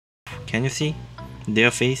Can you see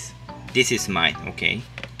their face? This is mine, okay?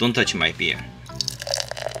 Don't touch my beer.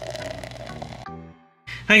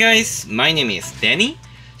 Hi guys, my name is Danny.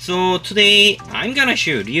 So today I'm gonna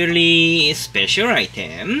show really special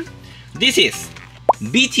item. This is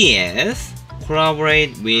BTS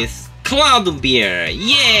collaborate with Cloud beer.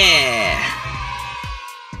 Yeah!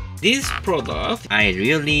 This product, I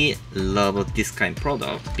really love this kind of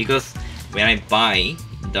product because when I buy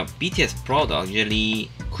the BTS product,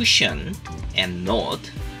 usually cushion and note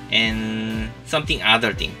and something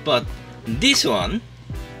other thing, but this one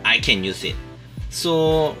I can use it.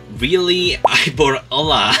 So really I bought a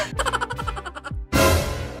lot.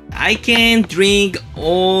 I can drink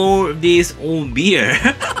all this old beer.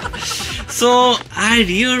 So I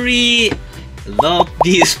really love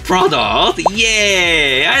this product.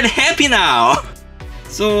 Yeah, I'm happy now.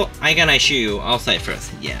 So I'm gonna show you outside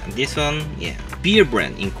first. Yeah, this one, yeah, beer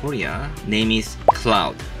brand in Korea name is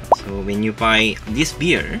Cloud. So when you buy this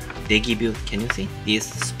beer, they give you, can you see? This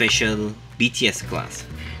special BTS glass.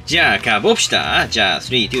 자, 가봅시다. 자,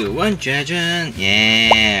 3, 2, 1, 짜잔.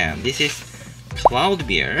 Yeah, this is Cloud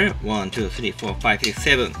beer. 1, 2, 3, 4, 5, 6,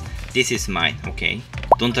 7. This is mine, okay?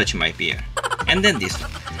 Don't touch my beer. And then this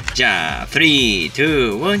one. 자, 3,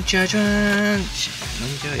 2, 1, 짜잔. 자,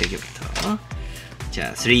 먼저 여기부터.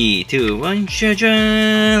 자, 3, 2, 1,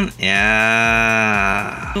 짜잔.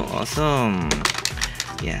 Yeah, so awesome.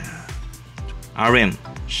 Yeah, RM,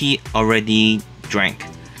 he already drank.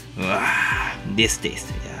 Wow, this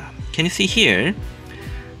taste. Yeah, can you see here?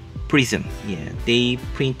 Prism. Yeah, they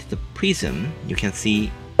print the prism. You can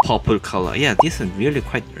see purple color. Yeah, this is really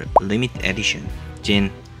quite limited edition.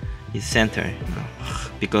 Jin is center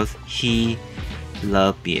because he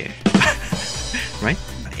love beer. Right?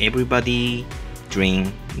 Everybody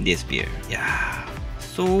drink this beer. Yeah,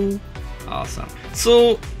 so awesome.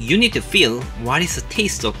 So you need to feel what is the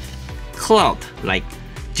taste of Cloud, like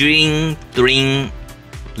drink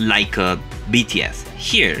like a BTS.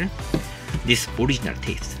 Here, this original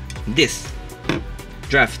taste. This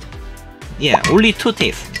draft. Yeah, only two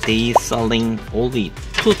tastes. They selling only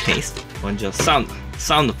two tastes. 먼저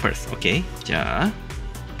sound first. Okay. 자,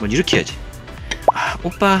 먼저 이렇게 해야지. 아,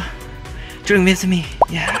 오빠, drink with me.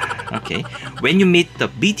 Yeah. Okay. When you meet the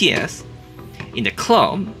BTS in the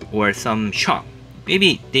club or some shop,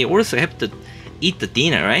 maybe they also have to eat the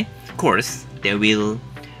dinner, right? Of course, they will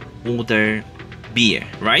order beer,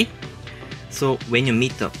 right? So when you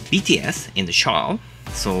meet the BTS in the shop,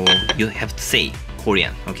 so you have to say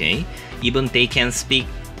Korean, okay? Even they can speak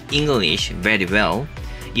English very well.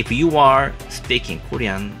 If you are speaking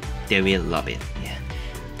Korean, they will love it. Yeah.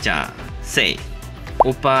 자, say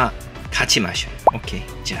오빠 같이 마셔요. Okay.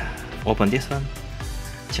 자, open this one.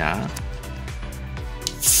 자,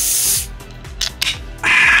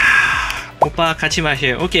 오빠 같이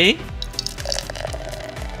마셔요. 오케이.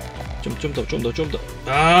 좀 더.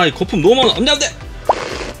 아, 이 거품 너무 많아. 안돼.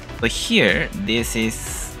 But here, this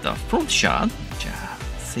is the front shot. 자,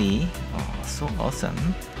 see, oh, so awesome.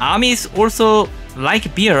 Armies also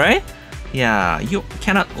like beer, right? Yeah, you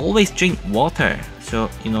cannot always drink water, so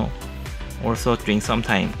you know, also drink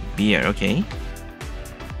sometime beer. Okay.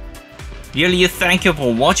 Really, thank you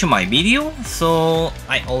for watching my video. So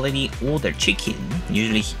I already ordered chicken.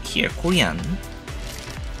 Usually here Korean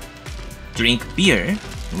drink beer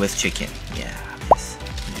with chicken. Yeah, yes.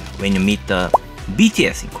 Yeah. When you meet the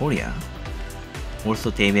BTS in Korea,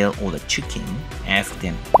 also they will order chicken. Ask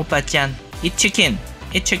them, 오빠 짠, eat chicken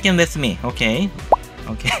with me. Okay,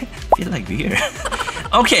 okay. Feel like beer.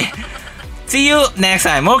 Okay. See you next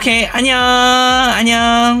time. Okay,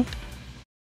 안녕.